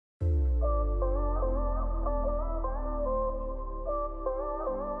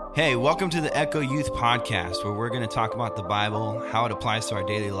Hey, welcome to the Echo Youth Podcast, where we're going to talk about the Bible, how it applies to our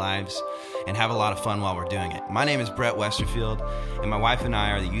daily lives, and have a lot of fun while we're doing it. My name is Brett Westerfield, and my wife and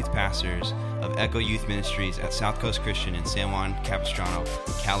I are the youth pastors of Echo Youth Ministries at South Coast Christian in San Juan Capistrano,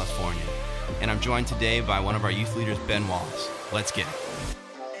 California. And I'm joined today by one of our youth leaders, Ben Wallace. Let's get it.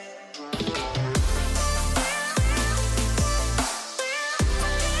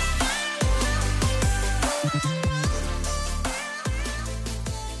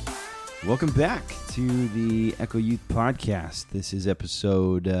 Welcome back to the Echo Youth Podcast. This is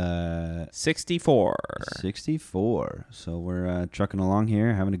episode 64. 64. So we're trucking along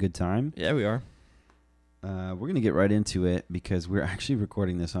here, having a good time. Yeah, we are. We're going to get right into it because we're actually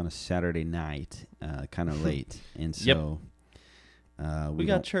recording this on a Saturday night, kind of late. And so we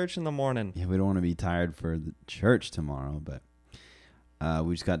got church in the morning. Yeah, we don't want to be tired for the church tomorrow, but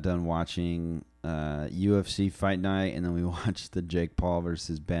we just got done watching UFC fight night, and then we watched the Jake Paul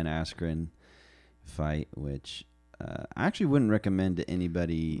versus Ben Askren fight, which I actually wouldn't recommend to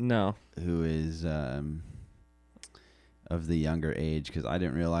anybody who is of the younger age, because I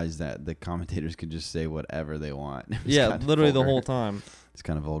didn't realize that the commentators could just say whatever they want. Yeah, literally vulgar. The whole time. It's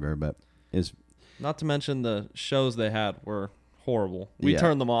kind of vulgar, but it's not to mention the shows they had were horrible. We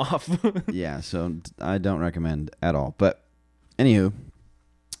turned them off. Yeah, so I don't recommend at all. But anywho,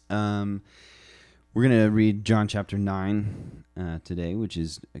 we're going to read John chapter 9 today, which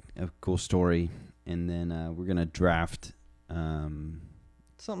is a cool story. And then we're going to draft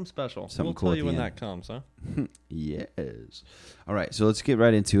something special. We'll tell you when that comes, huh? Yes. All right, so let's get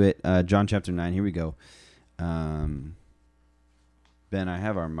right into it. John chapter 9, here we go. Ben, I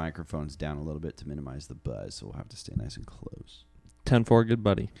have our microphones down a little bit to minimize the buzz, so we'll have to stay nice and close. 10-4, good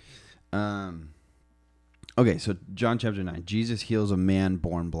buddy. Okay, so John chapter 9, Jesus heals a man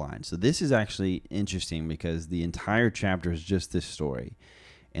born blind. So this is actually interesting because the entire chapter is just this story.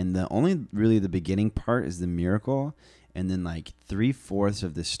 And the beginning part is the miracle. And then like 3/4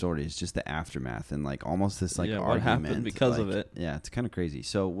 of this story is just the aftermath and like almost this argument. What happened because of it. Yeah, it's kind of crazy.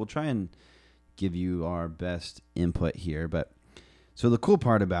 So we'll try and give you our best input here. But so the cool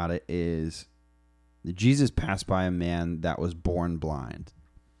part about it is that Jesus passed by a man that was born blind.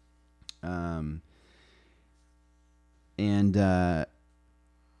 And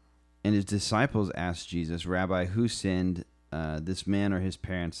his disciples asked Jesus, "Rabbi, who sinned, this man or his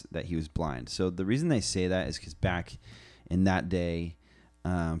parents, that he was blind?" So the reason they say that is because back in that day,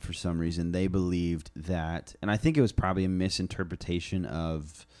 for some reason, they believed that, and I think it was probably a misinterpretation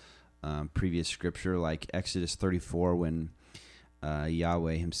of previous scripture, like Exodus 34, when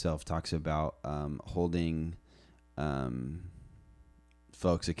Yahweh himself talks about holding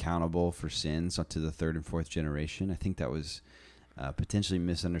folks accountable for sins up to the third and fourth generation. I think that was potentially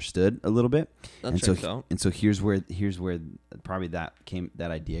misunderstood a little bit. And so here's where probably that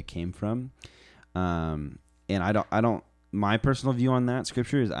idea came from. And I don't my personal view on that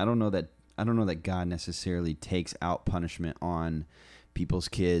scripture is I don't know that God necessarily takes out punishment on people's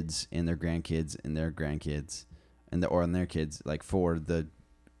kids and their grandkids and their grandkids or on their kids, like for the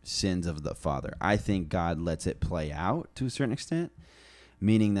sins of the father. I think God lets it play out to a certain extent.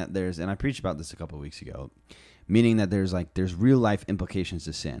 Meaning that and I preached about this a couple of weeks ago, meaning that there's real life implications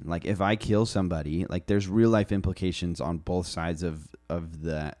to sin. Like if I kill somebody, like there's real life implications on both sides of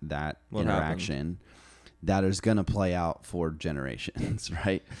that interaction that is going to play out for generations,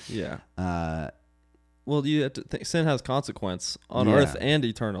 right? Yeah. Well, you have to sin has consequence on earth and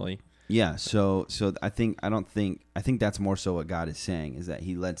eternally. Yeah. So I think that's more so what God is saying is that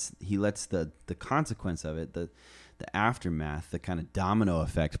he lets the consequence of it, the aftermath, the kind of domino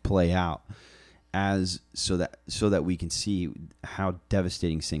effect play out so that we can see how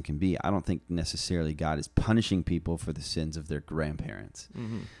devastating sin can be. I don't think necessarily God is punishing people for the sins of their grandparents.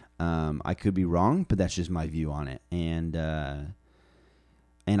 Mm-hmm. I could be wrong, but that's just my view on it. And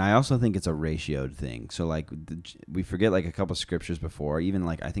I also think it's a ratioed thing. So like we forget like a couple scriptures before, even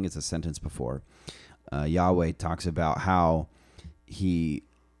like I think it's a sentence before. Yahweh talks about how he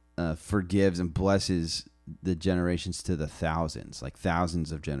forgives and blesses the generations to the thousands, like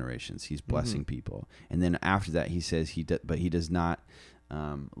thousands of generations. He's blessing people, and then after that, he says he does not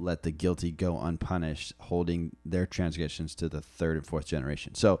let the guilty go unpunished, holding their transgressions to the third and fourth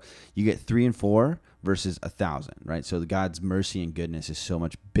generation. So you get 3 and 4 versus 1,000, right? So God's mercy and goodness is so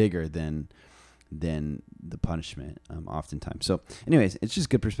much bigger than the punishment, oftentimes. So, anyways, it's just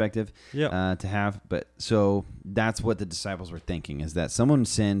good perspective to have. But so that's what the disciples were thinking: is that someone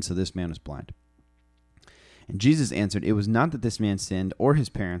sinned, so this man was blind. And Jesus answered, "It was not that this man sinned or his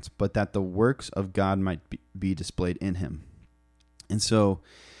parents, but that the works of God might be displayed in him." And so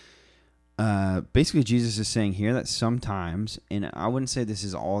Basically, Jesus is saying here that sometimes, and I wouldn't say this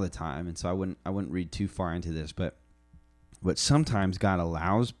is all the time, and so I wouldn't read too far into this, but sometimes God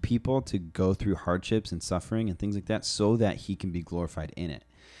allows people to go through hardships and suffering and things like that so that he can be glorified in it.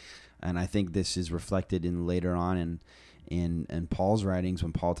 And I think this is reflected in later on in Paul's writings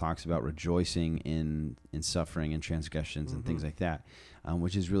when Paul talks about rejoicing in suffering and transgressions and things like that,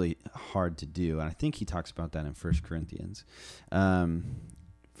 which is really hard to do. And I think he talks about that in 1 Corinthians.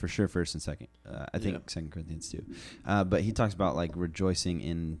 For sure, 1st and 2nd. I think 2 Corinthians too. But he talks about like rejoicing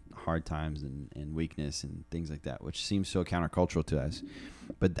in hard times and weakness and things like that, which seems so countercultural to us.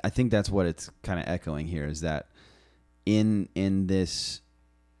 But I think that's what it's kind of echoing here, is that in this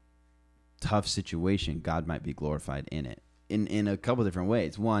tough situation, God might be glorified in it in a couple different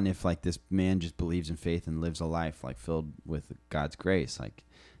ways. One, if like this man just believes in faith and lives a life like filled with God's grace, like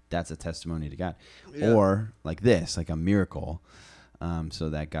that's a testimony to God. Yeah. Or like this, like a miracle. So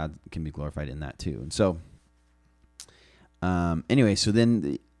that God can be glorified in that too. And so, anyway, so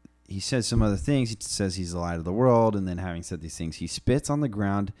then he says some other things. He says he's the light of the world. And then having said these things, he spits on the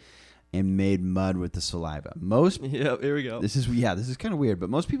ground and made mud with the saliva. Here we go. This is kind of weird,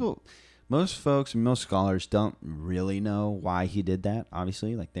 but most folks and most scholars don't really know why he did that.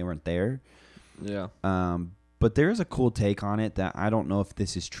 Obviously, like they weren't there. Yeah. But there is a cool take on it that I don't know if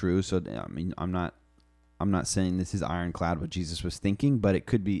this is true. So, I mean, I'm not saying this is ironclad what Jesus was thinking, but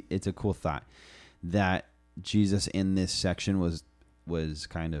it's a cool thought that Jesus in this section was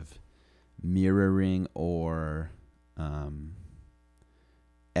kind of mirroring or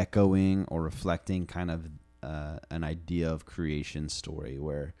echoing or reflecting kind of an idea of creation story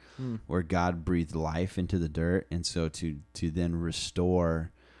where God breathed life into the dirt. And so to then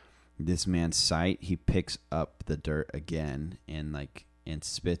restore this man's sight, he picks up the dirt again and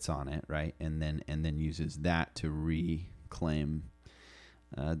spits on it, right? And then uses that to reclaim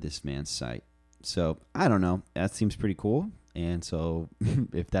this man's sight. So I don't know. That seems pretty cool. And so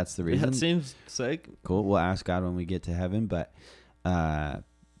if that's the reason, it seems sick. Cool. We'll ask God when we get to heaven. But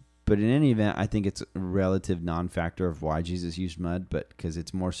in any event, I think it's a relative non-factor of why Jesus used mud, but because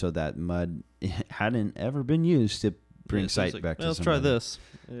it's more so that mud hadn't ever been used to bring sight back to somebody. Let's try this.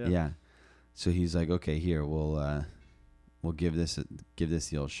 Yeah. So he's like, okay, here we'll give this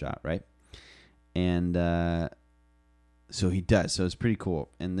the old shot, right? And so he does. So it's pretty cool.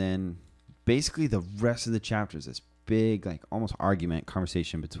 And then basically the rest of the chapter is this big, like almost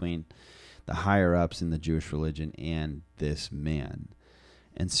conversation between the higher ups in the Jewish religion and this man.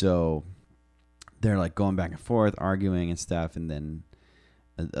 And so they're like going back and forth, arguing and stuff. And then,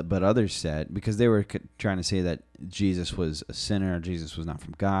 but others said, because they were trying to say that Jesus was a sinner, Jesus was not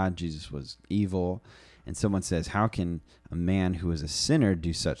from God, Jesus was evil. And someone says, how can a man who is a sinner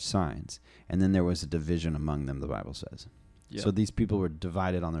do such signs? And then there was a division among them, the Bible says. Yep. So these people were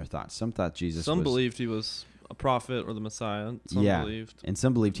divided on their thoughts. Some thought Some believed he was a prophet or the Messiah. Some believed. And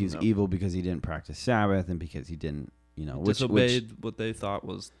some believed he was evil because he didn't practice Sabbath and because he didn't, disobeyed what they thought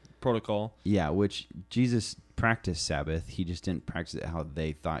was protocol. Yeah, which Jesus practiced Sabbath. He just didn't practice it how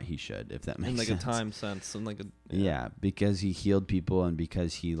they thought he should, if that makes sense. In like a time sense. And yeah, because he healed people and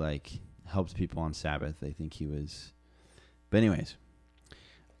because he helped people on Sabbath. They think he was. But anyways,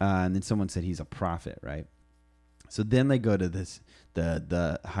 and then someone said he's a prophet, right? So then they go to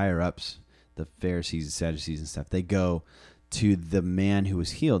the higher ups, the Pharisees, the Sadducees and stuff. They go to the man who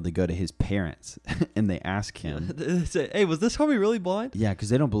was healed. They go to his parents and they ask him. They say, hey, was this homie really blind? Yeah, because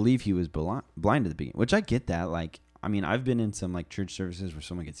they don't believe he was blind at the beginning, which I get that. Like, I mean, I've been in some like church services where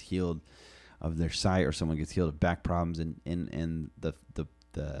someone gets healed of their sight or someone gets healed of back problems and and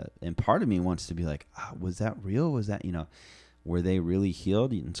part of me wants to be like, was that real? Was that, were they really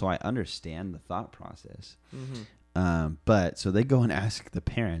healed? And so I understand the thought process. Mm-hmm. But so they go and ask the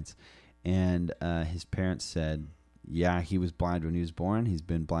parents, and his parents said, yeah, he was blind when he was born. He's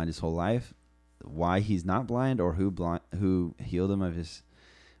been blind his whole life. Why he's not blind or who healed him of his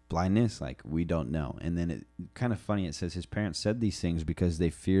blindness, like, we don't know. And then it kind of funny, it says his parents said these things because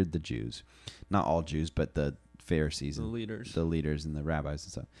they feared the Jews. Not all Jews, but the Pharisees, the leaders and the rabbis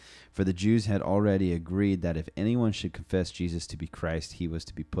and stuff. For the Jews had already agreed that if anyone should confess Jesus to be Christ, he was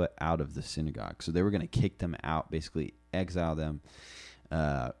to be put out of the synagogue. So they were going to kick them out, basically exile them.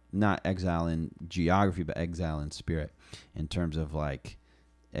 Not exile in geography, but exile in spirit, in terms of like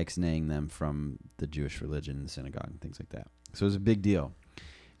ex-naying them from the Jewish religion and the synagogue and things like that. So it was a big deal.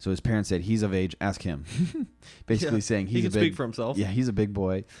 So his parents said, he's of age, ask him. Basically saying he can speak for himself. Yeah, he's a big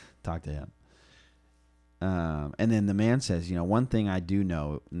boy. Talk to him. And then the man says, one thing I do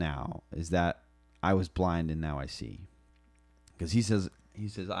know now is that I was blind and now I see. Because he says,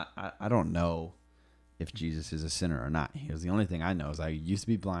 I don't know if Jesus is a sinner or not. He goes, the only thing I know is I used to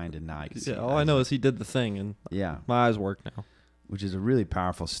be blind and now I can see. Yeah, all I know is he did the thing, and my eyes work now. Which is a really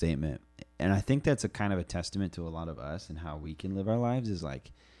powerful statement. And I think that's a kind of a testament to a lot of us and how we can live our lives is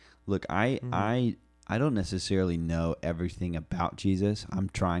like, look, I don't necessarily know everything about Jesus. I'm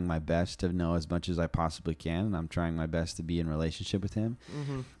trying my best to know as much as I possibly can, and I'm trying my best to be in relationship with him.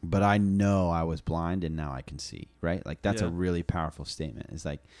 Mm-hmm. But I know I was blind and now I can see, right? Like that's a really powerful statement. It's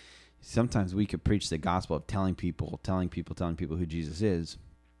like sometimes we could preach the gospel of telling people who Jesus is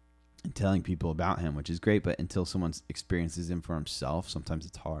and telling people about him, which is great, but until someone experiences him for himself, sometimes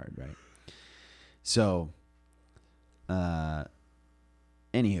it's hard, right? So, anywho,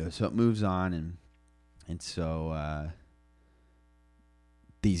 so it moves on, and so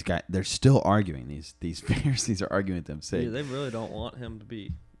these guys, they're still arguing. These Pharisees are arguing with them, saying they really don't want him to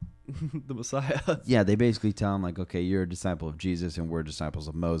be the Messiah. Yeah, they basically tell him like, okay, you're a disciple of Jesus, and we're disciples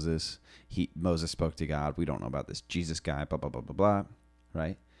of Moses. Moses spoke to God. We don't know about this Jesus guy. Blah blah blah blah blah.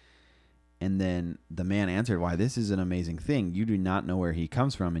 Right. And then the man answered, why, this is an amazing thing. You do not know where he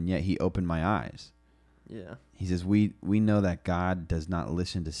comes from, and yet he opened my eyes. Yeah. He says, we know that God does not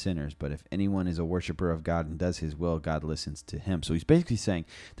listen to sinners, but if anyone is a worshiper of God and does his will, God listens to him. So he's basically saying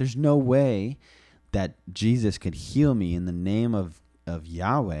there's no way that Jesus could heal me in the name of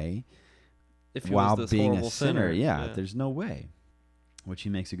Yahweh if he while was this being a horrible sinner. Yeah, there's no way, which he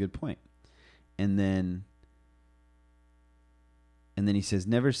makes a good point. And then he says,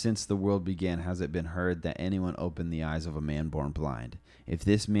 never since the world began has it been heard that anyone opened the eyes of a man born blind. If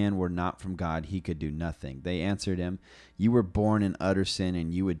this man were not from God, he could do nothing. They answered him, you were born in utter sin,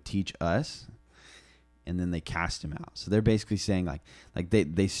 and you would teach us? And then they cast him out. So they're basically saying like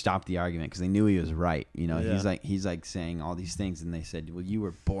they stopped the argument because they knew he was right. You know, he's like saying all these things, and they said, well, you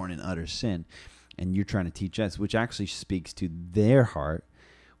were born in utter sin, and you're trying to teach us, which actually speaks to their heart,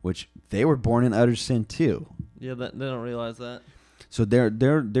 which they were born in utter sin too. Yeah, they don't realize that. So they're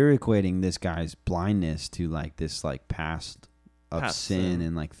equating this guy's blindness to like this like past sin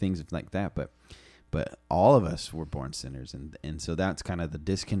and like things like that, but all of us were born sinners, and so that's kind of the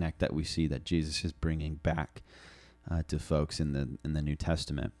disconnect that we see that Jesus is bringing back to folks in the New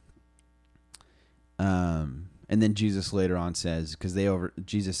Testament. And then Jesus later on says, because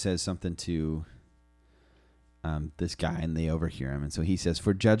Jesus says something to this guy, and they overhear him, and so he says,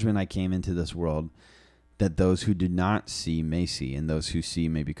 for judgment I came into this world, that those who do not see may see, and those who see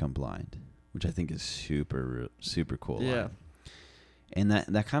may become blind, which I think is super, super cool. Yeah. Line. And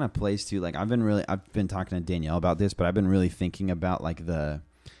that kind of plays to, like, I've been talking to Danielle about this, but I've been really thinking about like the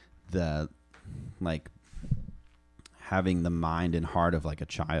like having the mind and heart of like a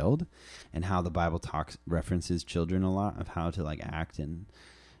child, and how the Bible references children a lot, of how to like act and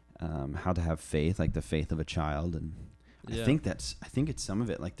how to have faith, like the faith of a child. And I think it's some of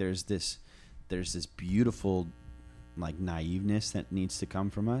it. Like there's this beautiful like naiveness that needs to come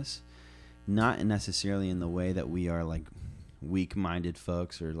from us, not necessarily in the way that we are like weak-minded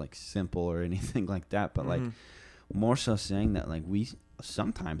folks or like simple or anything like that, but like more so saying that like we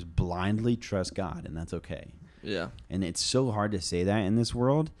sometimes blindly trust God, and that's okay. Yeah. And it's so hard to say that in this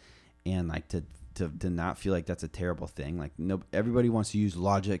world, and like to not feel like that's a terrible thing. Like everybody wants to use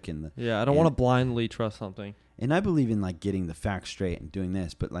logic and I don't want to blindly trust something. And I believe in like getting the facts straight and doing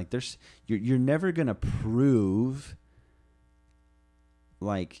this, but like you're never gonna prove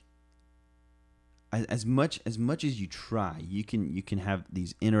like as much as you try, you can have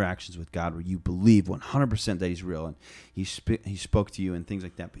these interactions with God where you believe 100% that He's real and He spoke to you and things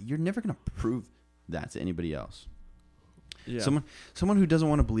like that, but you're never gonna prove that to anybody else. Yeah. Someone who doesn't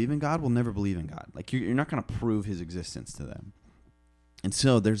want to believe in God will never believe in God. Like you're not gonna prove His existence to them, and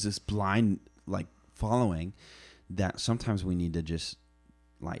so there's this blind like following that sometimes we need to just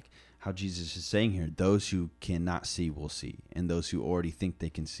like how Jesus is saying here, those who cannot see will see, and those who already think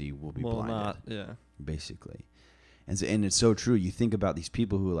they can see will be blinded. Not, yeah. Basically. And it's so true. You think about these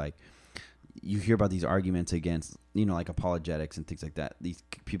people who like, you hear about these arguments against, like apologetics and things like that. These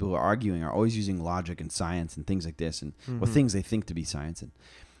people who are arguing are always using logic and science and things like this, and things they think to be science,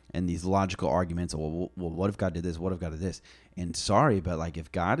 and these logical arguments. Well, what if God did this? What if God did this? And sorry, but like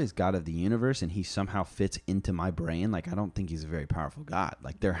if God is God of the universe and He somehow fits into my brain, like I don't think He's a very powerful God.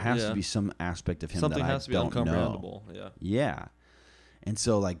 Like there has to be some aspect of Him that I don't know. Something has to be uncomprehendable. Yeah. Yeah. And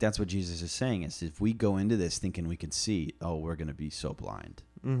so like that's what Jesus is saying, is if we go into this thinking we can see, we're going to be so blind.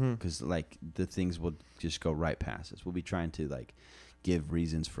 Because like the things will just go right past us. We'll be trying to like give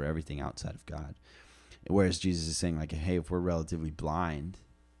reasons for everything outside of God. Whereas Jesus is saying like, hey, if we're relatively blind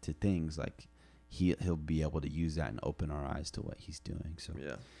to things, like he'll be able to use that and open our eyes to what He's doing. So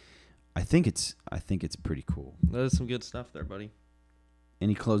yeah, I think it's pretty cool. That is some good stuff there, buddy.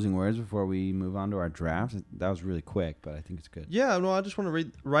 Any closing words before we move on to our draft? That was really quick, but I think it's good. Yeah, no, I just want to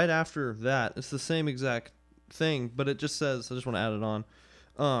read right after that. It's the same exact thing, but it just says, I just want to add it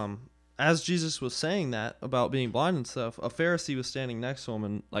on. As Jesus was saying that about being blind and stuff, a Pharisee was standing next to him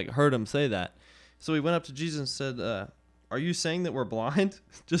and like heard him say that. So he went up to Jesus and said, are you saying that we're blind?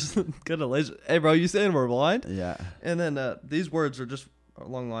 Just kind of lazy. Hey, bro, you saying we're blind? Yeah. And then these words are just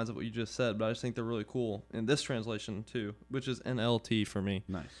along the lines of what you just said, but I just think they're really cool in this translation too, which is NLT for me.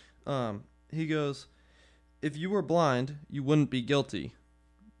 Nice. He goes, if you were blind, you wouldn't be guilty,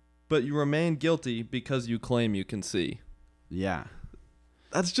 but you remain guilty because you claim you can see. Yeah.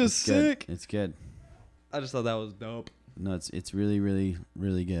 That's just It's good. sick. It's good. I just thought that was dope. No, it's really, really,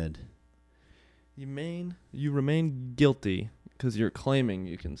 really good. You remain guilty because you're claiming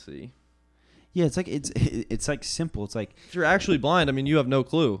you can see. Yeah, it's like simple. It's like If you're actually blind, I mean, you have no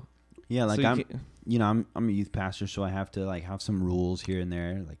clue. yeah, like So I'm a youth pastor, so I have to like have some rules here and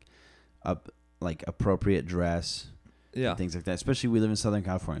there, like appropriate dress, yeah, and things like that. Especially we live in Southern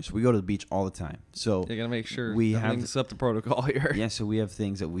California, so we go to the beach all the time. So you gotta make sure we have everything's up to protocol here. yeah, so we have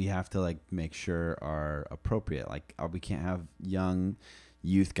things that we have to like make sure are appropriate. Like we can't have young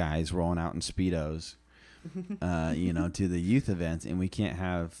youth guys rolling out in Speedos. To the youth events, and we can't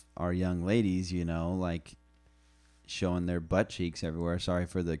have our young ladies, like showing their butt cheeks everywhere. Sorry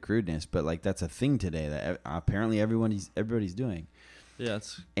for the crudeness, but like that's a thing today that apparently everybody's doing. Yeah,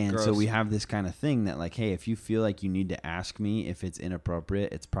 it's and gross. so we have this kind of thing that like, hey, if you feel like you need to ask me if it's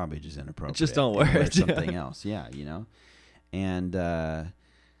inappropriate, it's probably just inappropriate. Just don't wear it. Something else, yeah, And I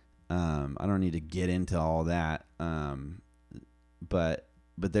don't need to get into all that, but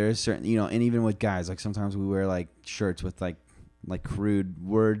there is certain, and even with guys, like sometimes we wear like shirts with like crude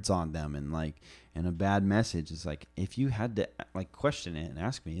words on them and a bad message. It's like, if you had to like question it and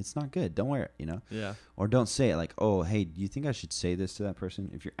ask me, it's not good. Don't wear it, Yeah. Or don't say it like, oh, hey, do you think I should say this to that person?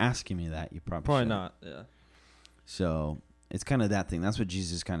 If you're asking me that, you probably shouldn't. not. Yeah. So it's kind of that thing. That's what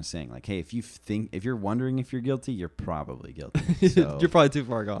Jesus is kind of saying. Like, hey, if you're wondering if you're guilty, you're probably guilty. So, You're probably too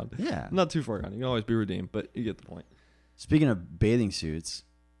far gone. yeah. Not too far gone. You can always be redeemed, but you get the point. Speaking of bathing suits,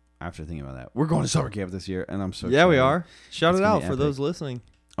 after thinking about that, we're going to summer camp this year, and I'm so excited. Yeah, we are. Shout It's it gonna out be for epic. those listening.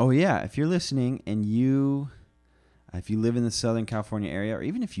 Oh, yeah. If you're listening and if you live in the Southern California area, or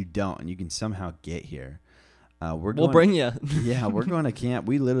even if you don't and you can somehow get here, We'll bring you. Yeah, we're going to camp.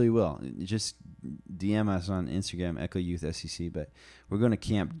 We literally will. Just DM us on Instagram, Echo Youth SEC. But we're going to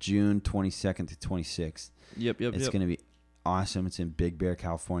camp June 22nd to 26th. Yep. It's going to be awesome. It's in Big Bear,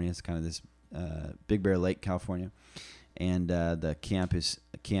 California. It's kind of this Big Bear Lake, California. And the camp is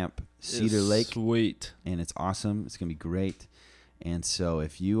Camp Cedar Lake. Sweet. And it's awesome. It's going to be great. And so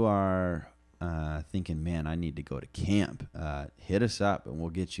if you are thinking, man, I need to go to camp, hit us up and we'll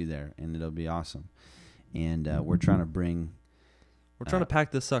get you there. And it'll be awesome. And we're trying to bring... We're trying to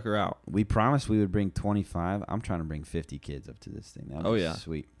pack this sucker out. We promised we would bring 25. I'm trying to bring 50 kids up to this thing. That would be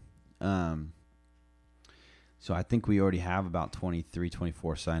sweet. So I think we already have about 23,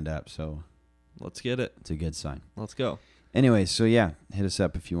 24 signed up. So let's get it. It's a good sign. Let's go. Anyway, so yeah, hit us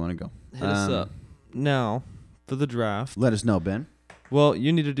up if you want to go. Hit us up. Now, for the draft. Let us know, Ben. Well,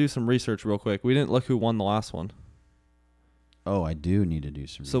 you need to do some research real quick. We didn't look who won the last one. Oh, I do need to do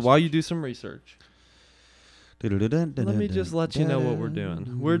some So research. while you do some research, let me just let you know what we're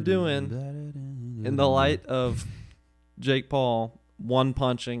doing. We're doing, in the light of Jake Paul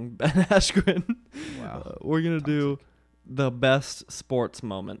one-punching Ben Askren, Wow. we're going to do the best sports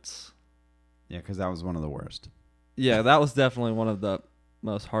moments. Yeah, because that was one of the worst. Yeah, that was definitely one of the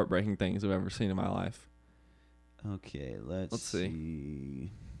most heartbreaking things I've ever seen in my life. Okay, let's see.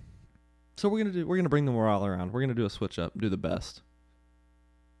 see. So we're gonna bring the morale around. We're gonna do a switch up, do the best.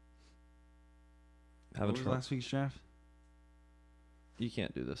 What was last week's draft? You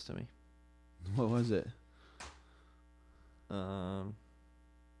can't do this to me. What was it?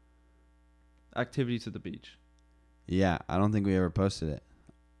 Activity to the beach. Yeah, I don't think we ever posted it.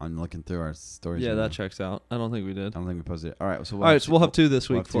 I'm looking through our stories. Yeah, right that now. checks out. I don't think we did. I don't think we posted it. All right, so We'll have two this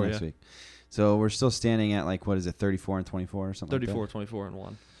we'll week have two for next you. week. So we're still standing at like, what is it, 34 and 24 or something? 34, like 24, and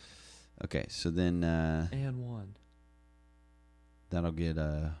 1. that? Okay, so then And 1. that'll get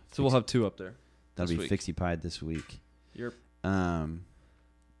So we'll have two up there. that'll this be week. Fixie Pied this week. Your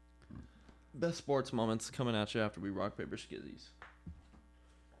best sports moments coming at you after we rock paper skizzies.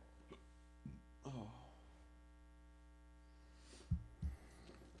 Oh.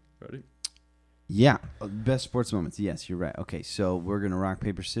 Ready? Yeah, best sports moments. Yes, you're right. Okay, so we're gonna rock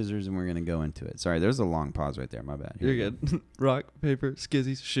paper scissors and we're gonna go into it. Sorry, there's a long pause right there. My bad. Here You're we go. good. Rock, paper,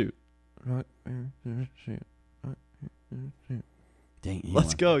 skizzies, shoot. Rock, paper, scissors, shoot. Rock, paper, shoot. Dang.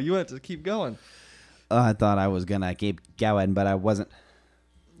 Let's go. You have to keep going. I thought I was gonna keep going, but I wasn't.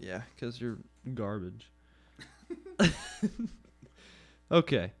 Yeah, because you're garbage.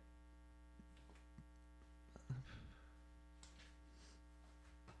 Okay.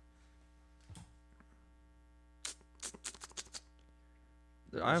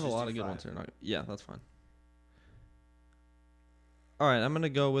 I have a lot of good ones here. Yeah, that's fine. All right, I'm going to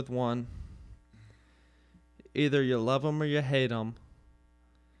go with one. Either you love them or you hate them.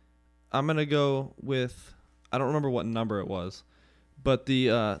 I'm going to go with, I don't remember what number it was, but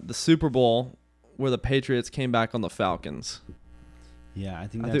the Super Bowl where the Patriots came back on the Falcons. Yeah, I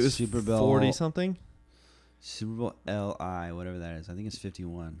think I that's think it was Super Bowl 40 something. Super Bowl LI, whatever that is. I think it's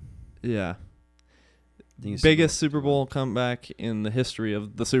 51. Yeah. I think it's Biggest Super Bowl comeback in the history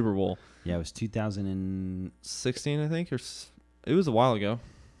of the Super Bowl. Yeah, it was 2016, I think, it was a while ago.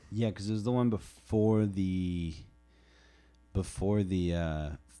 Yeah, because it was the one before the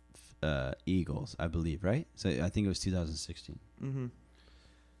Eagles, I believe, right? So I think it was 2016. Mm-hmm.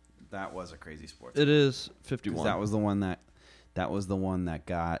 That was a crazy sports. It is 51. That was the one that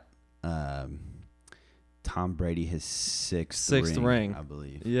got Tom Brady his sixth ring, I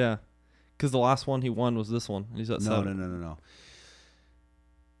believe. Yeah, because the last one he won was this one. He's at 7. No.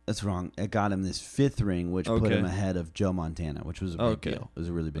 That's wrong. It got him this 5th ring, which put him ahead of Joe Montana, which was a big deal. It was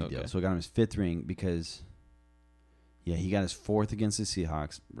a really big deal. So it got him his 5th ring because, he got his 4th against the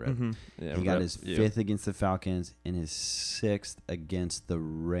Seahawks. Mm-hmm. Yeah, he got his 5th against the Falcons and his 6th against the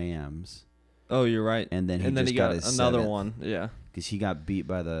Rams. Oh, you're right. And then he got his another 7th, one. Yeah, because he got beat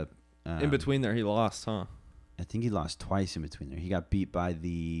by the. In between there, he lost, huh? I think he lost twice in between there. He got beat by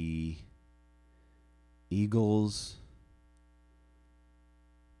the Eagles.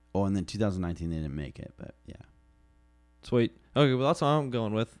 Oh, and then 2019 they didn't make it, but yeah. Sweet. Okay, well that's what I'm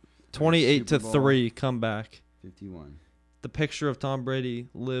going with. 28-3 comeback. 51. The picture of Tom Brady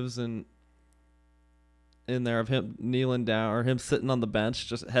lives in there of him kneeling down or him sitting on the bench,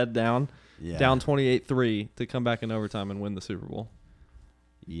 just head down, down 28-3 to come back in overtime and win the Super Bowl.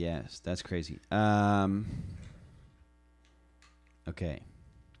 Yes, that's crazy. Okay.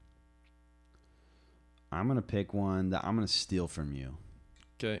 I'm going to pick one that I'm going to steal from you.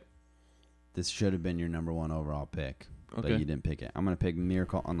 Okay. This should have been your number 1 overall pick, but you didn't pick it. I'm going to pick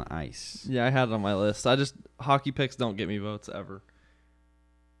Miracle on the Ice. Yeah, I had it on my list. Hockey picks don't get me votes ever.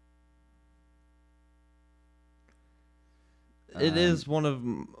 It is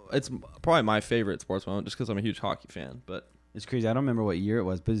it's probably my favorite sports moment just because I'm a huge hockey fan, but it's crazy. I don't remember what year it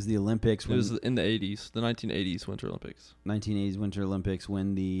was, but it was the Olympics. It was in the 80s, the 1980s Winter Olympics. 1980s Winter Olympics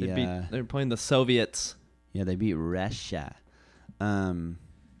when they were playing the Soviets. Yeah, they beat Russia.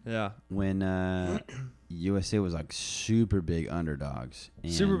 Yeah. When USA was like super big underdogs.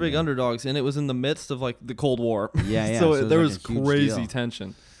 And, and it was in the midst of like the Cold War. Yeah. So there was crazy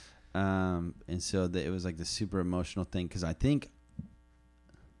tension. And so it was like the super emotional thing because I think I'm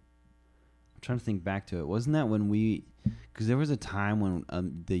trying to think back to it. Wasn't that when because there was a time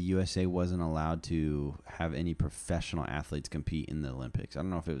when the USA wasn't allowed to have any professional athletes compete in the Olympics. I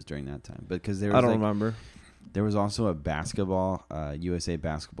don't know if it was during that time, but because there was I don't remember. There was also a basketball, USA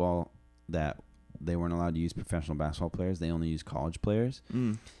basketball, that they weren't allowed to use professional basketball players. They only used college players,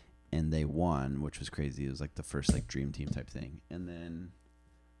 and they won, which was crazy. It was like the first like dream team type thing. And then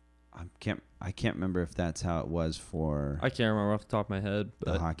I can't remember if that's how it was for. I can't remember off the top of my head.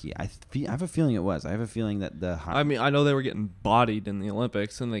 The hockey. I have a feeling it was. I have a feeling that the hockey. I mean, I know they were getting bodied in the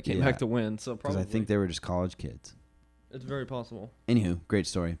Olympics, and they came back to win. So probably because I think they were just college kids. It's very possible. Anywho, great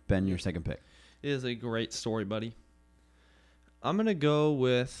story. Ben, your second pick. It is a great story, buddy. I'm going to go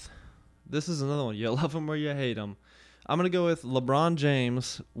with... This is another one. You love him or you hate him. I'm going to go with LeBron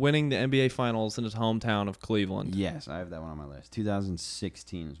James winning the NBA Finals in his hometown of Cleveland. Yes, I have that one on my list.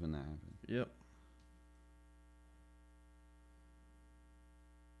 2016 is when that happened. Yep.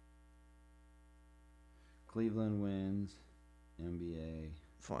 Cleveland wins NBA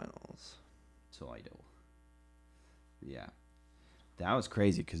Finals. Title. Yeah. That was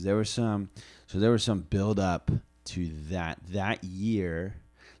crazy because there was some build up to that year.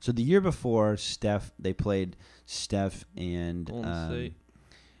 So the year before, they played Steph and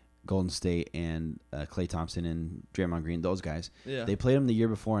Golden State and Klay Thompson and Draymond Green, those guys. Yeah. They played them the year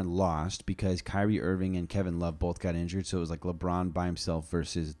before and lost because Kyrie Irving and Kevin Love both got injured. So it was like LeBron by himself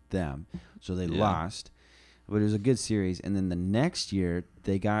versus them. So they lost. But it was a good series. And then the next year,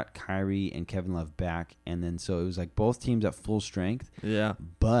 they got Kyrie and Kevin Love back. And then so it was like both teams at full strength. Yeah.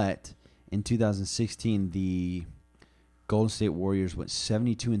 But in 2016, the Golden State Warriors went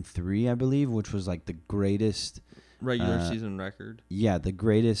 72-3, I believe, which was like the greatest regular season record. Yeah, the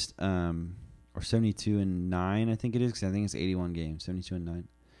greatest, or 72-9, I think it is, because I think it's 81 games, 72-9.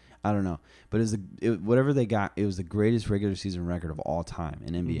 I don't know, but whatever they got, it was the greatest regular season record of all time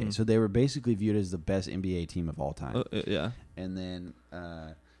in NBA. Mm-hmm. So they were basically viewed as the best NBA team of all time. Yeah. And then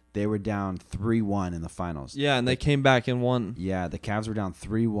they were down 3-1 in the finals. Yeah, and they came back and won. Yeah, the Cavs were down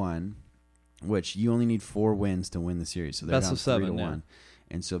 3-1, which you only need 4 wins to win the series. So they're Best down of 7, 3-1, yeah.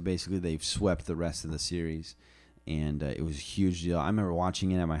 and so basically they've swept the rest of the series. And it was a huge deal. I remember watching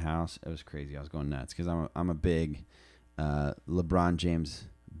it at my house. It was crazy. I was going nuts because I'm a big LeBron James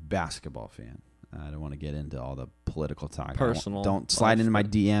basketball fan. I don't want to get into all the political talk. Personal. Don't slide into my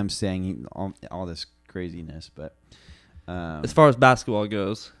DMs saying all this craziness. But as far as basketball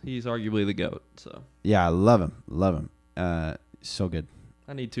goes, he's arguably the GOAT. So yeah, I love him. So good.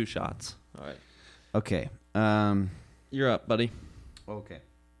 I need 2 shots. All right. Okay. You're up, buddy. Okay.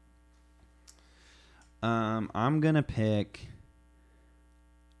 I'm gonna pick.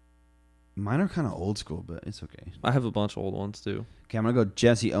 Mine are kind of old school, but it's okay. I have a bunch of old ones too. Okay, I'm gonna go.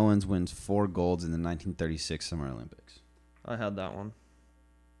 Jesse Owens wins 4 golds in the 1936 Summer Olympics. I had that one.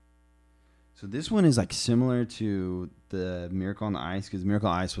 So this one is like similar to the Miracle on the Ice because Miracle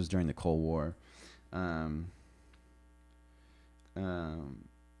on Ice was during the Cold War. But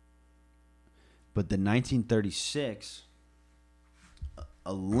the 1936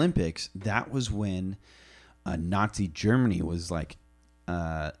 Olympics, that was when Nazi Germany was like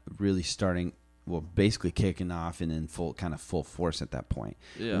really starting, well, basically kicking off and in full force at that point.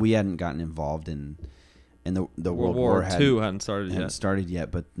 Yeah. We hadn't gotten involved in the World War II hadn't started hadn't yet. started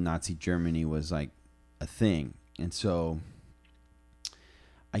yet, but Nazi Germany was like a thing, and so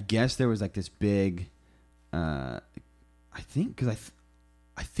I guess there was like this big. I think because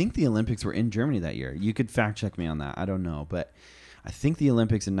I think the Olympics were in Germany that year. You could fact check me on that. I don't know, but I think the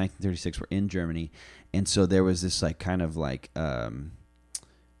Olympics in 1936 were in Germany, and so there was this like kind of like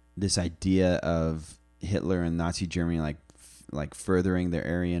this idea of Hitler and Nazi Germany like furthering their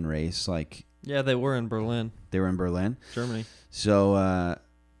Aryan race. Like Yeah, they were in Berlin, they were in Berlin, Germany. so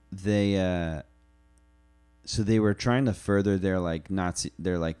they were trying to further their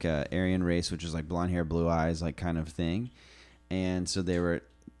Aryan race, which is like blonde hair, blue eyes, like kind of thing. And so they were.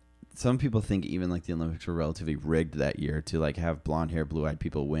 Some people think even like the Olympics were relatively rigged that year to like have blonde hair, blue eyed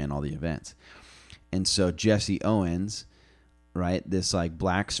people win all the events. And so Jesse Owens, right, this like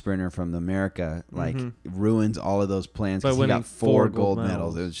black sprinter from America, like ruins all of those plans because he got 4 gold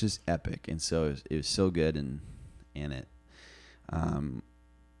medals. It was just epic, and so it was so good, and it.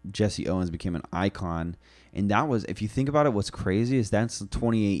 Jesse Owens became an icon, and that was, if you think about it, what's crazy is that's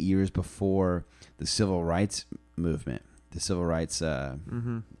 28 years before the civil rights movement. The civil rights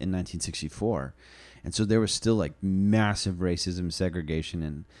in 1964, and so there was still like massive racism,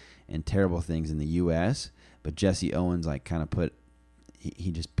 segregation, and terrible things in the U.S. But Jesse Owens like kind of he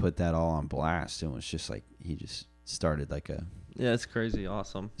just put that all on blast, and it was just like he just started like a. Yeah, it's crazy,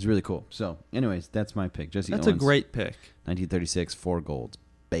 awesome. It's really cool. So, anyways, that's my pick. Jesse That's Owens. a great pick. 1936, 4 golds,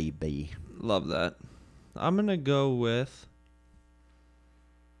 baby. Love that. I'm gonna go with.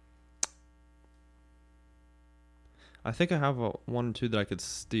 I think I have one or two that I could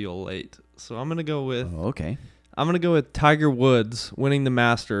steal late. So I'm going to go with okay. I'm going to go with Tiger Woods winning the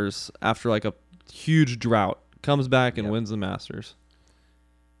Masters after like a huge drought. Comes back and wins the Masters.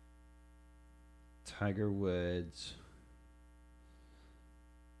 Tiger Woods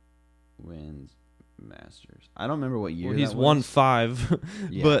wins Masters. I don't remember what year Well, he's that was. won 5,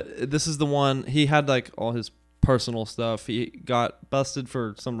 Yeah. but this is the one. He had like all his personal stuff. He got busted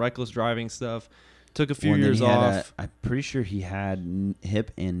for some reckless driving stuff. Took a few years off. I'm pretty sure he had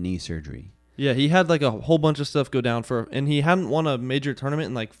hip and knee surgery. Yeah, he had like a whole bunch of stuff go down and he hadn't won a major tournament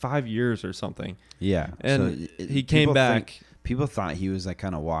in like 5 years or something. Yeah. And so he came back. People thought he was like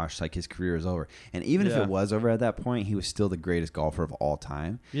kind of washed, like his career was over. And even if it was over at that point, he was still the greatest golfer of all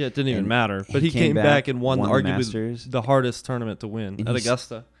time. Yeah, it didn't even And matter. But he came back and won the arguably Masters. the hardest tournament to win And at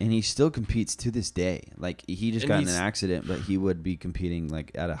Augusta. And he still competes to this day. Like he just got in an accident, but he would be competing like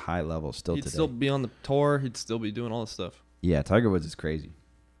at a high level still He'd today. still be on the tour. He'd still be doing all this stuff. Yeah, Tiger Woods is crazy.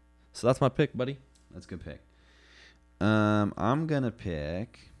 So that's my pick, buddy. That's a good pick. I'm gonna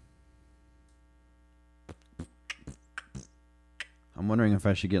pick. I'm wondering if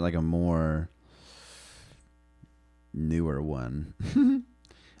I should get like a more newer one.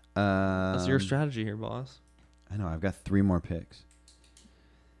 That's your strategy here, boss. I know. I've got 3 more picks.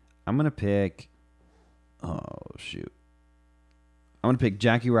 I'm gonna pick. Oh shoot! I'm gonna pick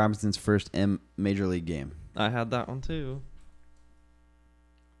Jackie Robinson's first major league game. I had that one too.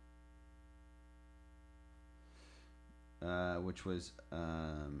 Which was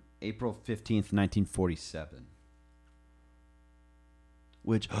April 15th, 1947.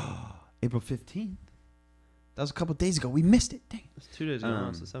 Which April 15th? That was a couple days ago. We missed it. Dang. It's 2 days ago.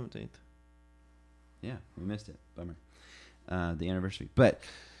 It's the 17th. Yeah, we missed it. Bummer. The anniversary. But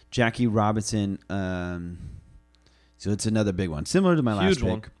Jackie Robinson, so it's another big one. Similar to my last pick.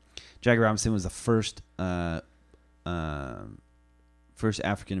 One. Jackie Robinson was the first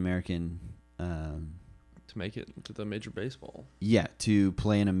African American To make it to the Major Baseball. Yeah, to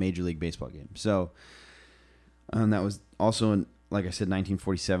play in a Major League Baseball game. So that was also in, like I said,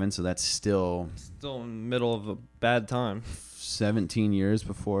 1947. So that's still in the middle of a bad time. 17 years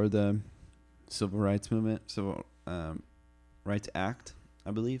before the Civil Rights Movement, Civil Rights Act,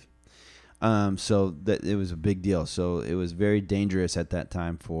 I believe. So that it was a big deal. So it was very dangerous at that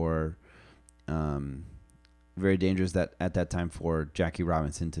time for, Jackie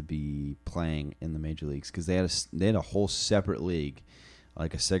Robinson to be playing in the major leagues, because they had a whole separate league,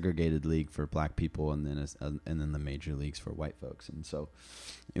 like a segregated league for black people, and then the major leagues for white folks, and so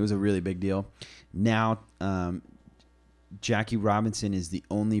it was a really big deal. Now, Jackie Robinson is the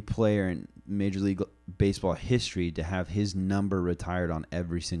only player in Major League Baseball history to have his number retired on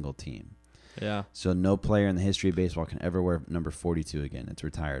every single team. Yeah. So no player in the history of baseball can ever wear number 42 again. It's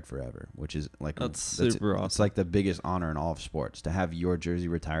retired forever, which is like that's super awesome. It's like the biggest honor in all of sports to have your jersey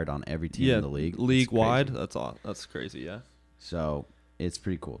retired on every team in the league. League wide. That's crazy. Yeah. So it's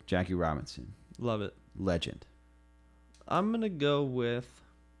pretty cool. Jackie Robinson, love it. Legend. I'm gonna go with.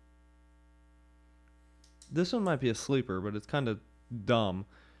 This one might be a sleeper, but it's kind of dumb,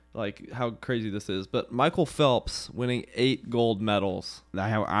 like how crazy this is. But Michael Phelps winning 8 gold medals.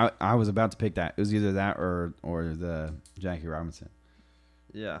 I was about to pick that. It was either that or the Jackie Robinson.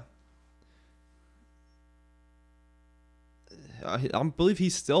 Yeah. I believe he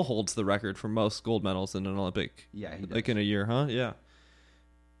still holds the record for most gold medals in an Olympic. Yeah, he does. Like in a year, huh? Yeah.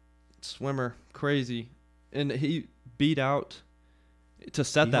 Swimmer, crazy, and he beat out. To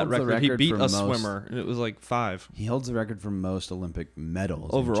set that record, he beat a swimmer, and it was like 5. He holds the record for most Olympic medals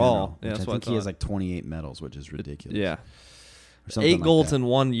overall. In general, I think he has like 28 medals, which is ridiculous. Yeah, 8 like golds in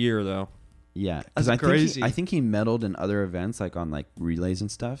 1 year though. Yeah, because I think he medaled in other events, like on like relays and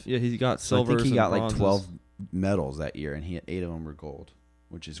stuff. Yeah, he got silver. I think he got like 12 medals that year, and 8 of them were gold,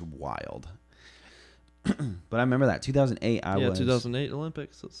 which is wild. But I remember that 2008. 2008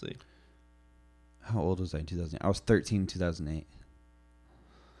 Olympics. Let's see. How old was I in 2008? I was 13 in 2008.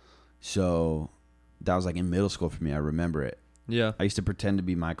 So that was like in middle school for me. I remember it. Yeah. I used to pretend to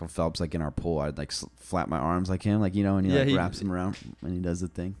be Michael Phelps, like in our pool. I'd like flap my arms like him, like, you know, and he wraps them around when he does the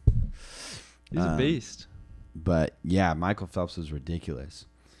thing. He's a beast. But yeah, Michael Phelps was ridiculous.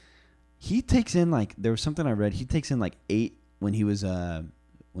 He takes in like, there was something I read. He takes in like 8 when he's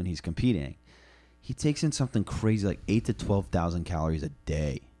competing. He takes in something crazy like 8 to 12,000 calories a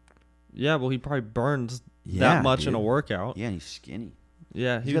day. Yeah, well, he probably burns that much in a workout. Yeah, and he's skinny.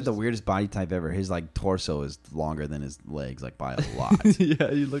 Yeah, he's got the weirdest body type ever. His like torso is longer than his legs, like by a lot.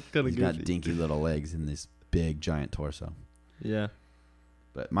 Yeah, he looked kind of goofy. He's got dinky little legs and this big giant torso. Yeah,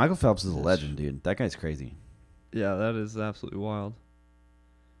 but Michael Phelps is a legend, dude. That guy's crazy. Yeah, that is absolutely wild.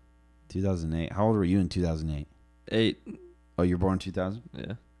 2008. How old were you in 2008? 8. Oh, you were born in 2000? Yeah.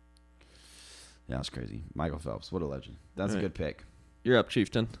 Yeah, that's crazy. Michael Phelps, what a legend. That's a good pick. You're up,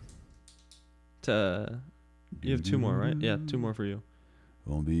 Chieftain. You have 2 more, right? Yeah, 2 more for you.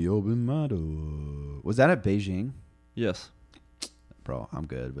 Won't be open my door. Was that at Beijing? Yes. Bro, I'm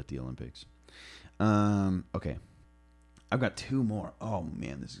good with the Olympics. Okay. I've got 2 more. Oh,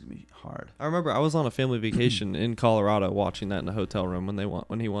 man, this is going to be hard. I remember I was on a family vacation in Colorado watching that in a hotel room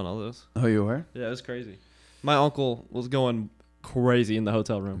when he won all those. Oh, you were? Yeah, it was crazy. My uncle was going crazy in the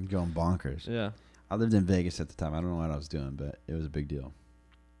hotel room. I'm going bonkers. Yeah. I lived in Vegas at the time. I don't know what I was doing, but it was a big deal.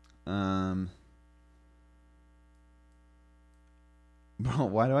 Bro,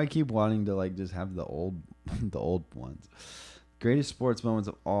 why do I keep wanting to like just have the old ones? Greatest sports moments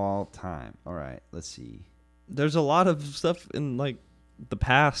of all time. All right, let's see. There's a lot of stuff in like the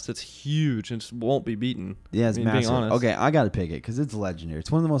past that's huge and just won't be beaten. Yeah, it's massive. Being honest. Okay, I got to pick it because it's legendary. It's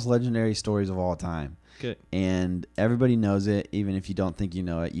one of the most legendary stories of all time. Okay. And everybody knows it, even if you don't think you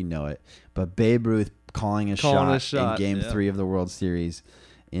know it. But Babe Ruth calling a shot in Game 3 of the World Series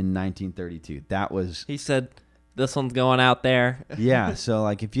in 1932. That was... He said... This one's going out there. Yeah, so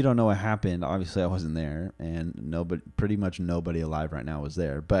like if you don't know what happened, obviously I wasn't there, and pretty much nobody alive right now was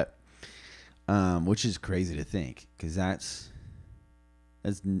there. But, which is crazy to think, because that's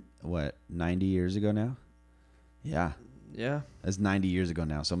what 90 years ago now. Yeah, that's 90 years ago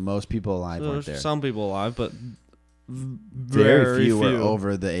now. So most people alive weren't there. Some people alive, but very few were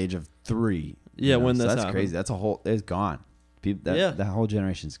over the age of 3. Yeah, when so this that's happened. crazy. That's it's gone. That whole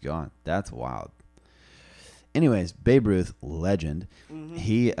generation's gone. That's wild. Anyways, Babe Ruth, legend. Mm-hmm.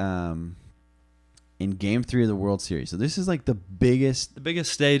 in Game 3 of the World Series. So this is like the biggest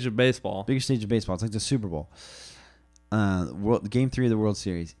stage of baseball. biggest stage of baseball. It's like the Super Bowl. Game 3 of the World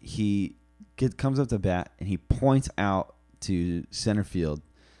Series. He comes up to bat and he points out to center field,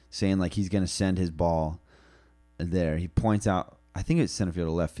 saying like he's going to send his ball there. He points out, I think it's center field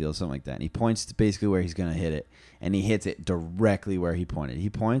or left field, something like that. And he points to basically where he's going to hit it, and he hits it directly where he pointed. He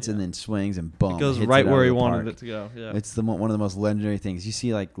points and then swings and boom, It goes hits right it out where of he the wanted park. it to go. Yeah, It's one of the most legendary things. You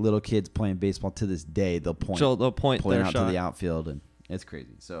see like little kids playing baseball to this day. They'll point, so they'll point their out shot. to the outfield, and it's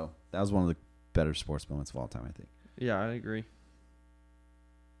crazy. So that was one of the better sports moments of all time, I think. Yeah, I agree.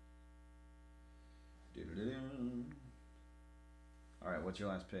 All right, what's your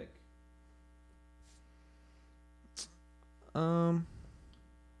last pick? I'm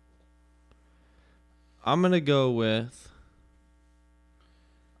gonna go with.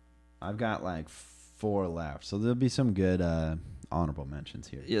 I've got like 4 left, so there'll be some good honorable mentions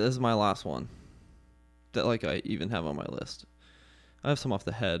here. Yeah, this is my last one. That like I even have on my list. I have some off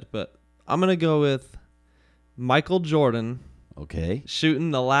the head, but I'm gonna go with Michael Jordan Okay.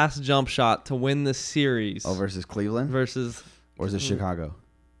 shooting the last jump shot to win the series. Oh, versus Cleveland? Versus. Or is it Chicago?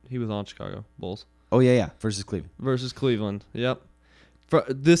 He was on Chicago Bulls. Oh, yeah. Versus Cleveland. Versus Cleveland. Yep.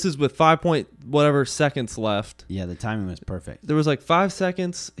 This is with 5 point whatever seconds left. Yeah, the timing was perfect. There was like 5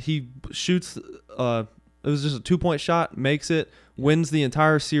 seconds. He shoots. It was just a 2-point shot. Makes it. Wins the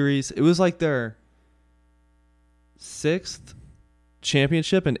entire series. It was like their 6th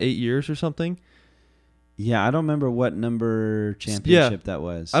championship in 8 years or something. Yeah, I don't remember what number championship that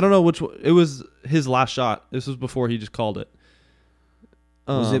was. I don't know which one. It was his last shot. This was before he just called it.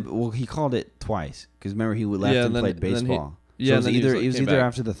 Was it? Well, he called it twice because remember he left and played baseball. Yeah, so it was came either back.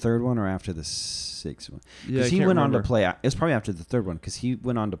 after the 3rd one or after the 6th one. Yeah, Because I he can't went on remember. to play. It's probably after the 3rd one because he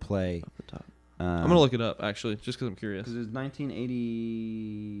went on to play. Off the top. I'm gonna look it up actually, just because I'm curious. Because it was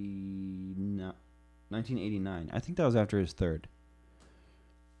 1989. I think that was after his third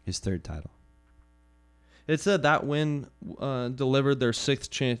title. It said that win delivered their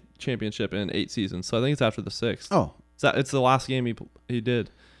 6th championship in 8 seasons. So I think it's after the 6th. Oh, It's the last game he did.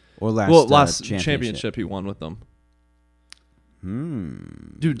 or last championship he won with them.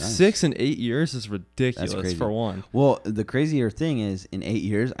 Dude, Nice. 6 in 8 years is ridiculous crazy. for one. Well, the crazier thing is, in 8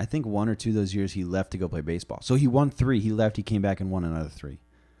 years, I think 1 or 2 of those years he left to go play baseball. So he won 3. He left. He came back and won another 3,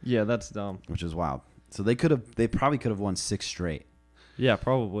 Yeah, that's dumb. which is wild. So they probably could have won 6 straight, Yeah,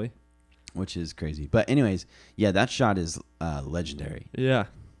 probably. which is crazy. But anyways, yeah, that shot is legendary. Yeah.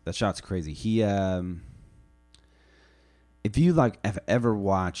 That shot's crazy. He, if you have ever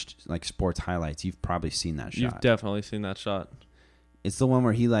watched like sports highlights, you've probably seen that shot. You've definitely seen that shot. It's the one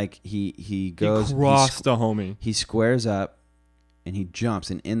where he goes, He crossed the homie. he squares up, and he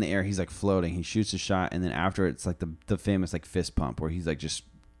jumps, and in the air he's like floating. He shoots a shot, and then after it's like the famous like fist pump where he's like just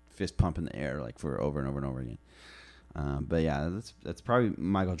fist pumping the air like for over and over and over again. But yeah, that's probably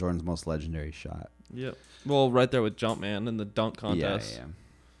Michael Jordan's most legendary shot. Yep. Well, right there with Jumpman and the dunk contest. Yeah.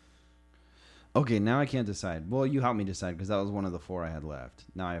 Okay, now I can't decide. Well, you helped me decide because that was one of the 4 I had left.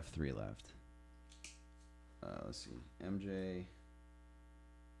 Now I have 3 left. Let's see. MJ.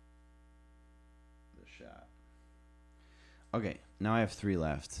 The shot. Okay, now I have 3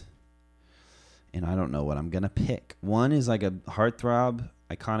 left. And I don't know what I'm going to pick. One is like a heartthrob,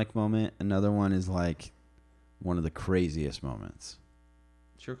 iconic moment. Another one is like one of the craziest moments.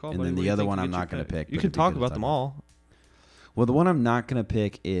 It's your call, And buddy. then What the do you other think one you I'm get not your gonna pick, You but can it'd be talk good to about talk them about. all. Well, the one I'm not going to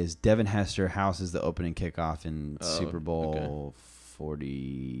pick is Devin Hester houses the opening kickoff in Oh, Super Bowl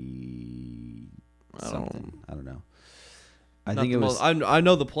 40 something. I don't know. I think it was, I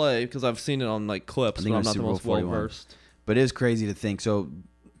know the play because I've seen it on like clips, I but think it I'm was not the Super Bowl most well 41. versed. but it is crazy to think. So,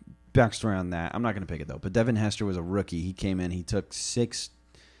 backstory on that. I'm not going to pick it though. But Devin Hester was a rookie. He came in. He took 6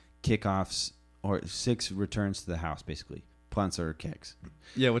 kickoffs or 6 returns to the house, basically punts or kicks.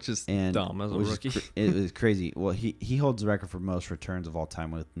 Yeah, which is And dumb as a which is rookie. it was crazy. Well, he holds the record for most returns of all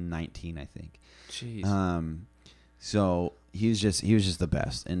time with 19, I think. Jeez. So he was just the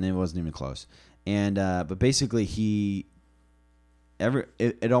best, and it wasn't even close. And but basically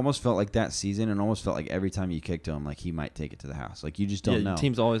it almost felt like that season, and almost felt like every time you kicked to him, like he might take it to the house. Like you just don't know. Your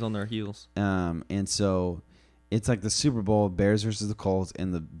team's always on their heels. And so it's like the Super Bowl, Bears versus the Colts,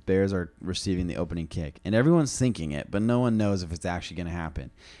 and the Bears are receiving the opening kick. And everyone's thinking it, but no one knows if it's actually going to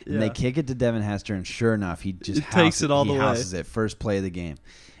happen. And they kick it to Devin Hester, and sure enough, he just takes it all the way. houses it first play of the game.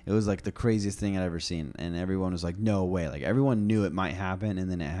 It was like the craziest thing I'd ever seen. And everyone was like, no way. Like everyone knew it might happen,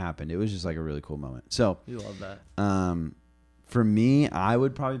 and then it happened. It was just like a really cool moment. So You love that. for me, I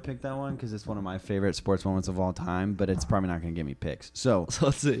would probably pick that one because it's one of my favorite sports moments of all time, but it's probably not going to get me picks. So So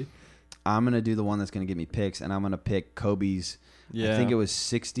let's see. I'm going to do the one that's going to get me picks, and I'm going to pick Kobe's Yeah. I think it was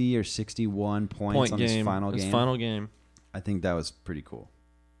 60 or 61 points on his final game. His final game. I think that was pretty cool.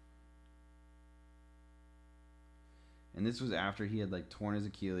 And this was after he had like torn his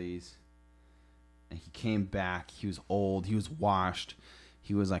Achilles. And he came back. He was old. He was washed.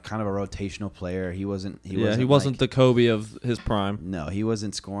 He was like kind of a rotational player. He wasn't wasn't the Kobe of his prime. No, he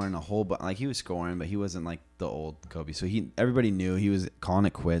wasn't scoring a whole bunch. Like he was scoring, but he wasn't like the old Kobe. So everybody knew he was calling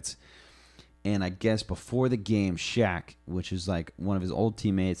it quits. And I guess before the game, Shaq, which is like one of his old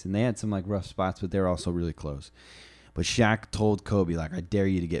teammates, and they had some like rough spots, but they were also really close. But Shaq told Kobe, like, I dare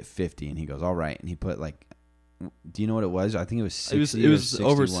you to get 50. And he goes, all right. And he put like, do you know what it was? I think it was 60 It was or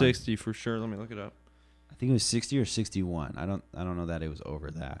over 61. 60 for sure. Let me look it up. I think it was 60 or 61. I don't know that it was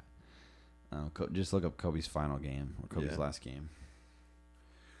over that. Just look up Kobe's final game or Kobe's last game.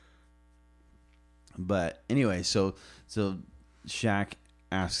 But anyway, so Shaq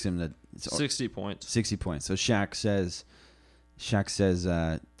asks him to 60 points. 60 points. So Shaq says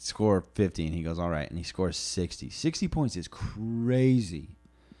score 50, and he goes, all right, and he scores 60. 60 points is crazy.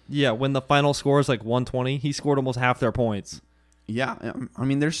 Yeah, when the final score is like 120, he scored almost half their points. Yeah, I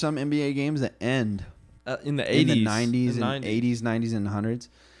mean, there's some NBA games that end in the 80s, in the 90s, and 80s, 90s, and 100s.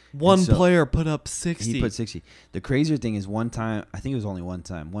 One player put up 60. He put 60. The crazier thing is one time, I think it was only one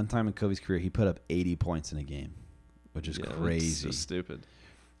time in Kobe's career, he put up 80 points in a game, which is crazy. It's so stupid.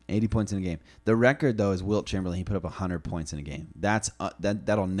 80 points in a game. The record, though, is Wilt Chamberlain. He put up 100 points in a game.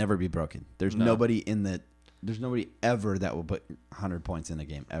 That'll never be broken. There's nobody ever that will put 100 points in a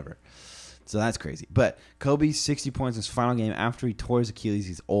game, ever. So that's crazy. But Kobe's 60 points in his final game after he tore his Achilles.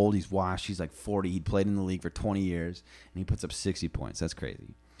 He's old. He's washed. He's like 40. He'd played in the league for 20 years, and he puts up 60 points. That's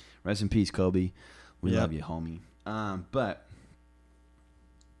crazy. Rest in peace, Kobe. We love you, homie. But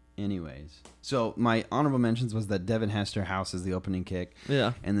anyways, so my honorable mentions was that Devin Hester houses the opening kick.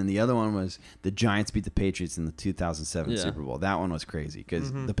 Yeah. And then the other one was the Giants beat the Patriots in the 2007 Super Bowl. That one was crazy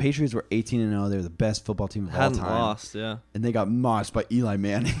because the Patriots were 18-0. They were the best football team of all time. Lost, yeah. And they got mossed by Eli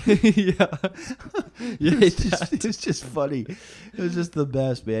Manning. Yeah. It was just funny. It was just the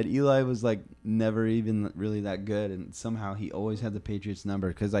best, man. Eli was like never even really that good, and somehow he always had the Patriots number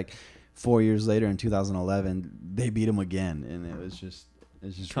because like 4 years later in 2011 they beat him again, and it was just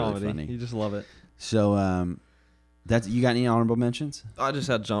comedy. Really funny. You just love it. So that's, you got any honorable mentions? I just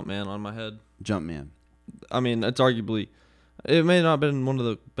had Jumpman on my head. Jumpman. I mean, it may not have been one of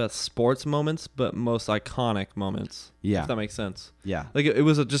the best sports moments, but most iconic moments. Yeah. If that makes sense. Yeah. Like, it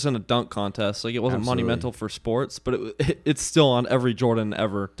was just in a dunk contest. Like, it wasn't Absolutely. monumental for sports, but it's still on every Jordan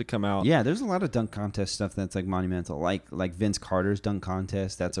ever to come out. Yeah, there's a lot of dunk contest stuff that's like monumental. Like Vince Carter's dunk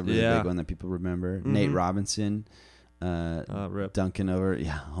contest. That's a really big one that people remember. Mm-hmm. Nate Robinson. Rip. Dunking over.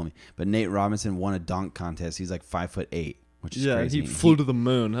 Yeah, homie. But Nate Robinson won a dunk contest. He's like 5'8", which is crazy. He flew to the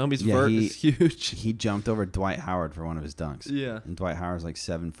moon. Homie's vert is huge. He jumped over Dwight Howard for one of his dunks. Yeah. And Dwight Howard's like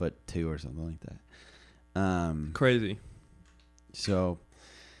 7'2" or something like that. Crazy. So,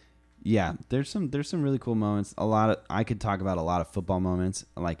 yeah, there's some really cool moments. I could talk about a lot of football moments.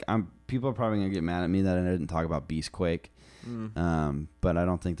 Like people are probably gonna get mad at me that I didn't talk about Beastquake. But I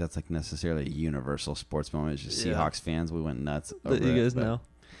don't think that's like necessarily a universal sports moment. It's just Seahawks fans. We went nuts. You guys know.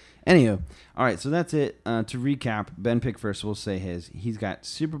 Anywho, all right, so that's it. To recap, Ben pick first. We'll say his. He's got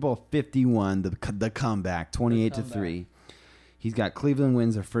Super Bowl 51, the comeback, 28-3. He's got Cleveland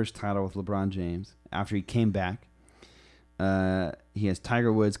wins their first title with LeBron James after he came back. He has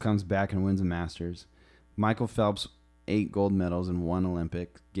Tiger Woods comes back and wins a Masters. Michael Phelps 8 gold medals in 1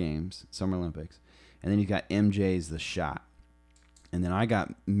 Olympic Games, Summer Olympics, and then you got MJ's The Shot. And then I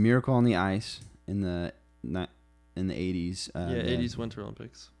got Miracle on the Ice in the 80s. 80s Winter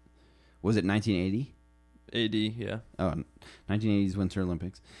Olympics. Was it 1980? 80, yeah. Oh, 1980s Winter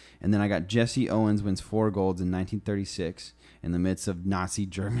Olympics. And then I got Jesse Owens wins 4 golds in 1936 in the midst of Nazi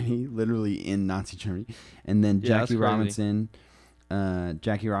Germany, literally in Nazi Germany. And then Jackie Robinson's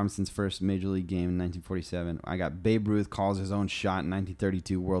first Major League game in 1947. I got Babe Ruth calls his own shot in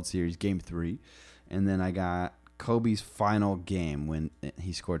 1932 World Series Game 3. And then I got Kobe's final game when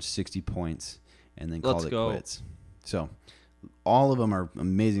he scored 60 points and then called it quits. So all of them are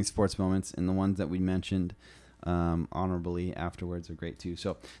amazing sports moments, and the ones that we mentioned honorably afterwards are great too.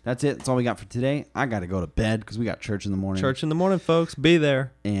 So that's it. That's all we got for today. I got to go to bed because we got church in the morning. Church in the morning, folks. Be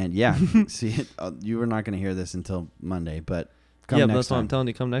there. And yeah, see, you were not going to hear this until Monday, but come next that's time. why I'm telling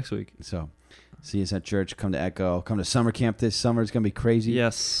you. Come next week. So see us at church. Come to Echo. Come to summer camp this summer. It's going to be crazy.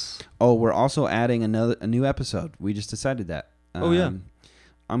 Yes. Oh, we're also adding a new episode. We just decided that.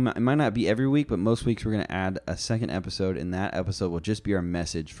 It might not be every week, but most weeks we're going to add a second episode, and that episode will just be our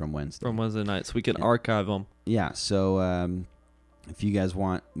message from Wednesday. From Wednesday night, so we can archive them. Yeah, so if you guys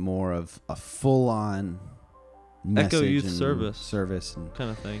want more of a full-on message Youth and Service and kind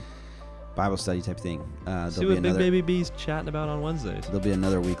of thing. Bible study type thing. See what Big Baby B's chatting about on Wednesdays. There'll be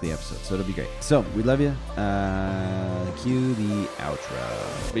another weekly episode, so it'll be great. So we love you. Cue the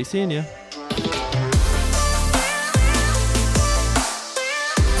outro. Be seeing you.